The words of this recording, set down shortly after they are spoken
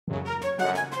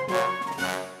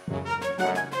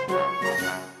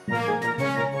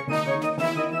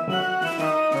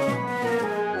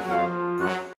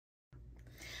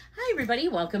everybody,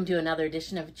 welcome to another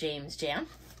edition of James Jam.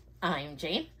 I'm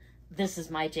Jane, this is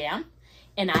my jam,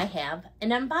 and I have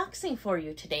an unboxing for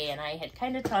you today, and I had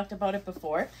kind of talked about it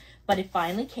before, but it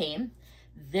finally came.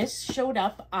 This showed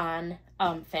up on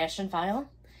Fashionphile,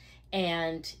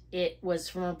 and it was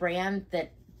from a brand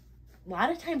that a lot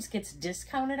of times gets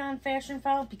discounted on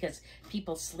Fashionphile because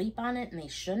people sleep on it and they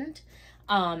shouldn't.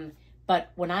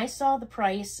 But when I saw the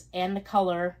price and the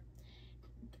color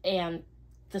and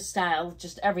the style,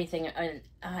 just everything, and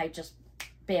I just,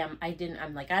 bam,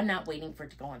 I'm like, I'm not waiting for it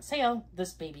to go on sale.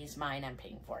 This baby is mine. I'm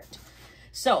paying for it.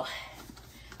 So,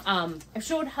 I've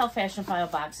showed how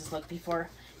Fashionphile boxes look before.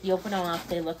 You open them up,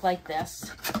 they look like this.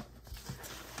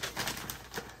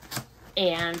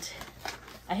 And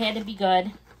I had to be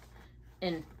good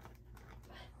and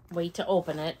wait to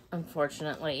open it,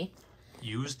 unfortunately.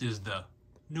 Used is the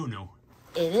new.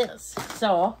 It is.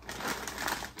 So,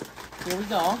 here we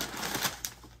go.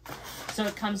 So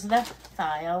it comes with the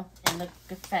file and the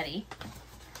confetti,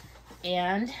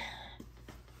 and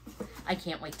I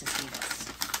can't wait to see this.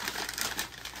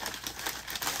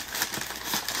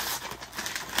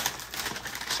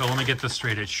 So let me get this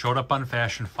straight. It showed up on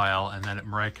Fashionphile, and then it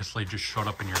miraculously just showed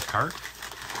up in your cart?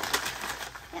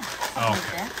 Yeah. Oh,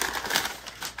 okay. okay.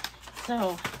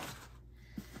 So,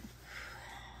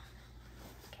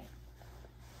 okay.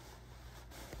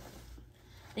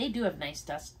 They do have nice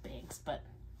dust bags, but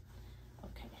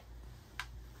okay.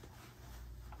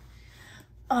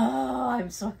 Oh, I'm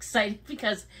so excited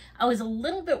because I was a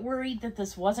little bit worried that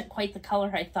this wasn't quite the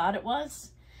color I thought it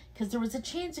was, because there was a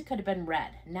chance it could have been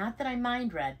red. Not that I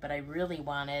mind red, but I really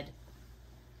wanted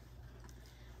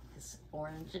this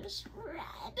orangish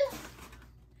red.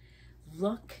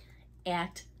 Look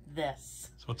at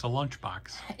this. So it's a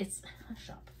lunchbox. It's a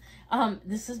shop.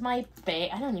 This is my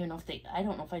bag. I don't even know if I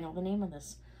don't know if I know the name of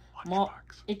this.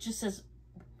 Lunchbox. It just says,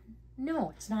 no,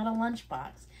 it's not a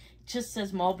lunchbox. It just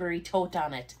says Mulberry tote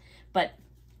on it. But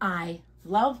I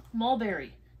love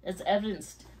Mulberry. As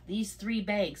evidenced, these 3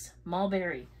 bags,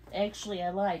 Mulberry. Actually, I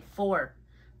lied, 4.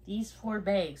 These 4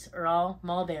 bags are all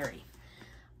Mulberry.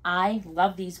 I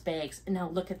love these bags. Now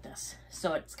look at this.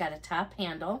 So it's got a top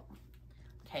handle.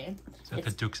 Okay. Is that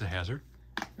the Dukes of Hazzard?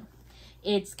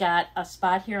 It's got a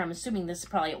spot here. I'm assuming this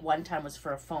probably at one time was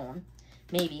for a phone.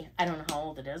 Maybe. I don't know how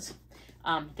old it is.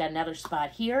 Got another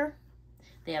spot here.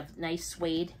 They have nice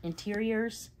suede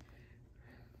interiors.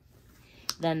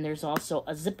 Then there's also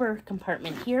a zipper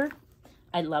compartment here.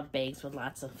 I love bags with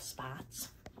lots of spots.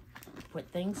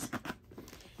 Put things.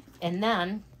 And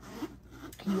then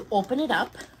you open it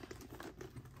up.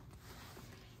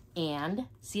 And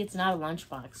see, it's not a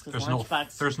lunchbox because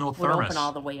lunchbox there's no would thermos. open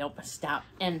all the way up. Stop.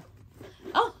 And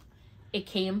oh, it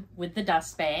came with the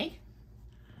dust bag,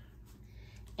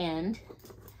 and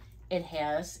it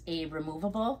has a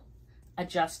removable,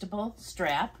 adjustable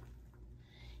strap.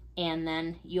 And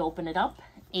then you open it up,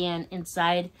 and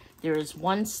inside there is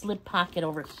one slip pocket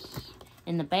over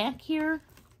in the back here,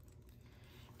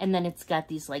 and then it's got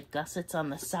these like gussets on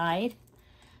the side.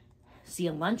 See,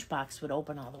 a lunchbox would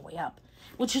open all the way up.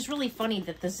 Which is really funny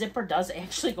that the zipper does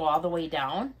actually go all the way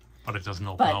down. But it doesn't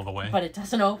open all the way. But it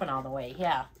doesn't open all the way,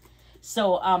 yeah.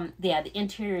 So, yeah, the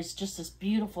interior is just this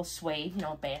beautiful suede, you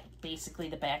know, basically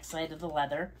the back side of the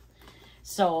leather.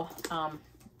 So, I'm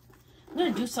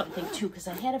going to do something, too, because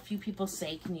I had a few people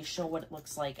say, can you show what it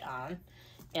looks like on?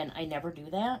 And I never do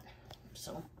that.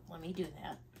 So, let me do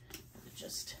that.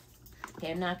 Just,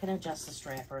 okay, I'm not going to adjust the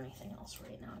strap or anything else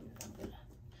right now. I'm going to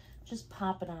just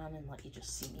pop it on and let you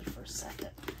just see me for a second.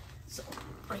 So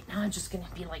right now I'm just gonna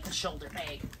be like a shoulder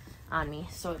bag on me,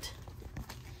 so it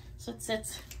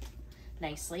sits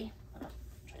nicely. I'll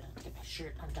try to get my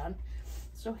shirt undone.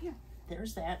 So here,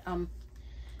 there's that.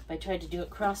 If I tried to do it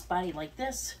crossbody like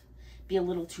this, be a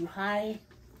little too high,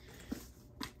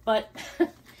 but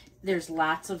there's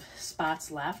lots of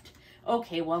spots left.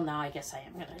 Okay, well now I guess I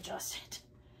am gonna adjust it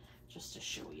just to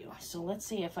show you. So let's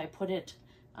see if I put it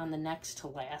on the next to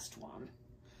last one.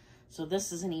 So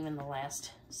this isn't even the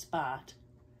last spot,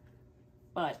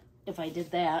 but if I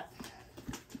did that,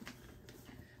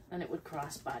 then it would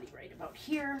cross body right about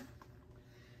here,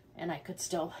 and I could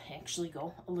still actually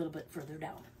go a little bit further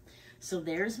down. So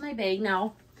there's my bag.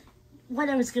 Now, what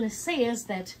I was going to say is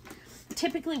that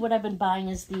typically what I've been buying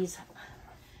is these,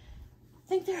 I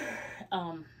think they're, I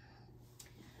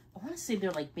want to say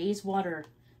they're like Bayswater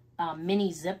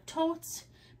mini zip totes,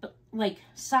 but like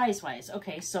size-wise.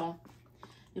 Okay, so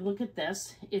you look at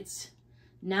this. It's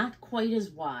not quite as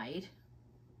wide,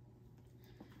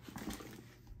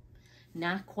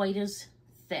 not quite as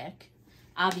thick,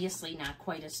 obviously not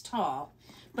quite as tall,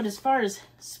 but as far as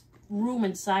room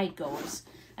inside goes,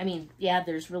 I mean, yeah,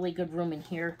 there's really good room in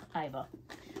here. I have a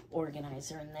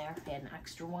organizer in there. I had an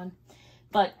extra one.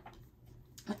 But,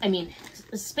 I mean,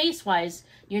 space-wise,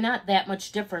 you're not that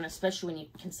much different, especially when you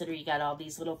consider you got all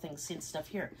these little things and stuff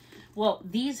here. Well,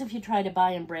 these, if you try to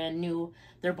buy them brand new,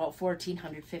 they're about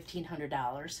 $1,400,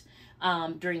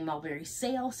 $1,500. During Mulberry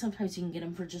sale, sometimes you can get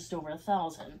them for just over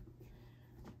 $1,000.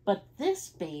 But this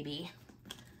baby,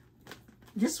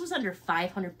 this was under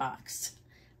 500 bucks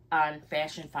on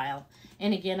Fashionphile.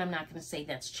 And again, I'm not going to say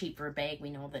that's cheap for a bag. We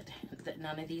know that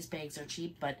none of these bags are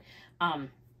cheap, but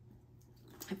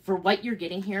for what you're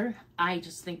getting here, I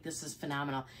just think this is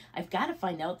phenomenal. I've got to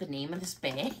find out the name of this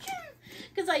bag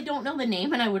because I don't know the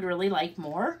name and I would really like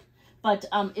more. But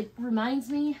it reminds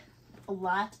me a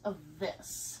lot of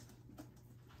this.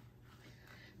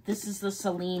 This is the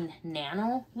Celine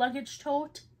Nano luggage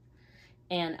tote.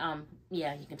 And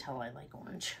yeah, you can tell I like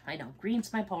orange. I know,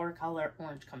 green's my power color,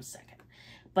 orange comes second.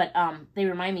 But they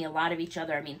remind me a lot of each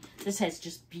other. I mean, this has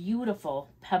just beautiful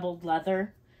pebbled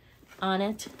leather on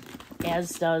it, as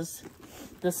does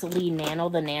the Celine Nano.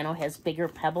 The Nano has bigger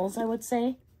pebbles, I would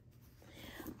say.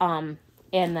 And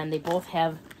then they both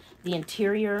have the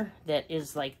interior that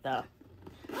is like the,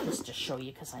 just to show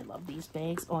you because I love these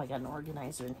bags. Oh, I got an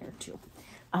organizer in here too.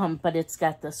 But it's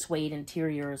got the suede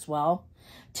interior as well.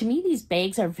 To me, these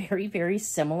bags are very, very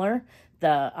similar.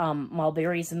 The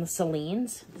Mulberries and the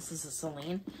Celines. This is a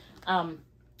Celine.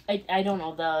 I don't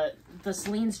know. The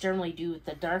Celines generally do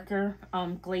the darker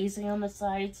glazing on the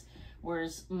sides,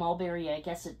 whereas Mulberry, I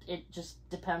guess it just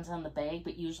depends on the bag,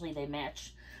 but usually they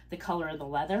match the color of the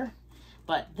leather.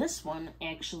 But this one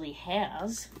actually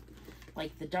has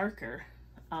like the darker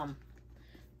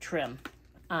trim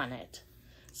on it.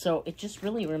 So it just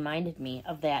really reminded me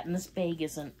of that. And this bag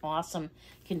is in awesome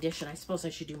condition. I suppose I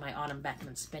should do my autumn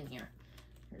Beckman spin here.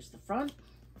 Here's the front,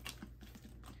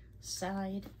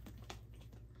 side,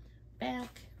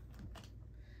 back,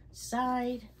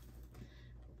 side,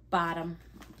 bottom,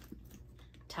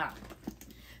 top.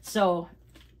 So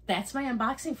that's my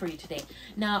unboxing for you today.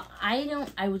 Now,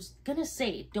 I was gonna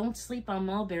say don't sleep on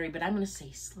Mulberry, but I'm gonna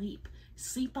say sleep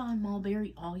on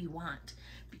Mulberry all you want,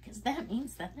 because that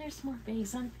means that there's more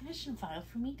bags on Fashionphile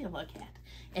for me to look at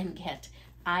and get.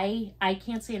 I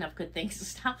can't say enough good things.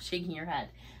 Stop shaking your head.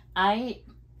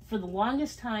 For the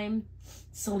longest time,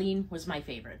 Celine was my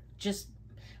favorite.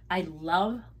 I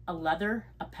love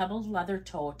a pebbled leather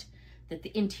tote that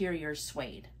the interior is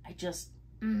suede.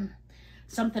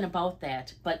 Something about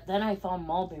that. But then I found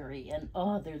Mulberry, and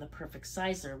oh, they're the perfect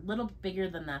size. They're a little bigger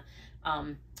than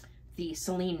the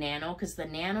Celine Nano, because the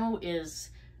Nano is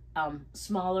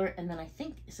smaller, and then I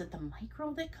think, is it the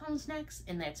Micro that comes next,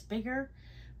 and that's bigger?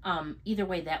 Either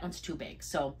way, that one's too big.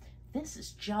 So this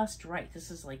is just right. This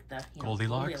is like the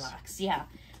Goldilocks, yeah,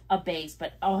 of bags.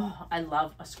 But oh, I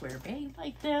love a square bag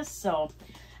like this. So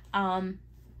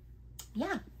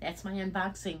yeah, that's my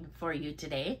unboxing for you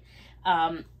today.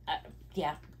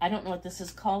 Yeah, I don't know what this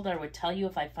is called. I would tell you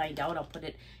if I find out. I'll put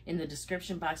it in the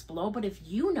description box below. But if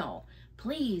you know,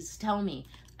 please tell me.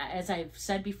 As I've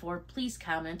said before, please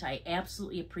comment. I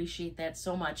absolutely appreciate that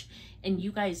so much. And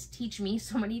you guys teach me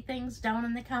so many things down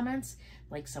in the comments.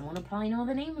 Like someone will probably know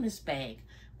the name of this bag.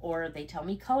 Or they tell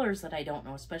me colors that I don't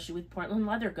know, especially with Portland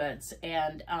leather goods.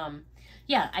 And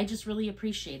yeah, I just really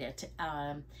appreciate it.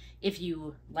 If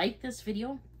you like this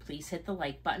video, please hit the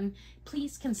like button.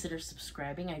 Please consider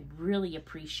subscribing. I'd really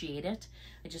appreciate it.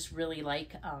 I just really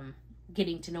like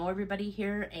getting to know everybody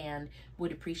here and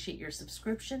would appreciate your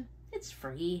subscription. It's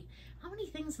free. How many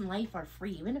things in life are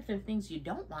free? Even if they're things you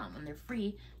don't want when they're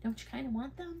free, don't you kind of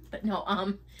want them? But no,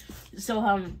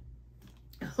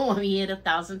 when we hit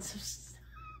 1,000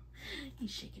 he's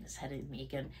shaking his head at me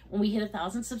again. When we hit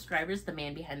 1,000 subscribers, the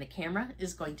man behind the camera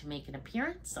is going to make an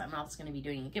appearance. I'm also going to be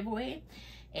doing a giveaway,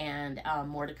 and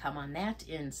more to come on that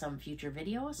in some future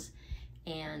videos.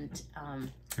 And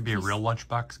could be a real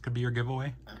lunchbox. Could be your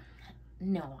giveaway.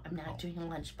 No, I'm not doing a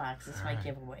lunchbox. It's my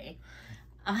giveaway.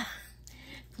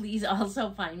 Please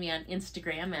also find me on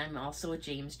Instagram. I'm also a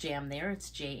James Jam there. It's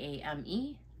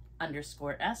JAME_S_Jam.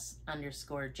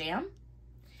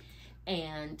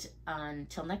 And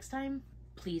until next time,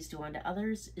 please do unto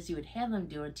others as you would have them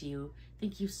do unto you.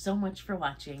 Thank you so much for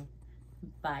watching.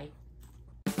 Bye.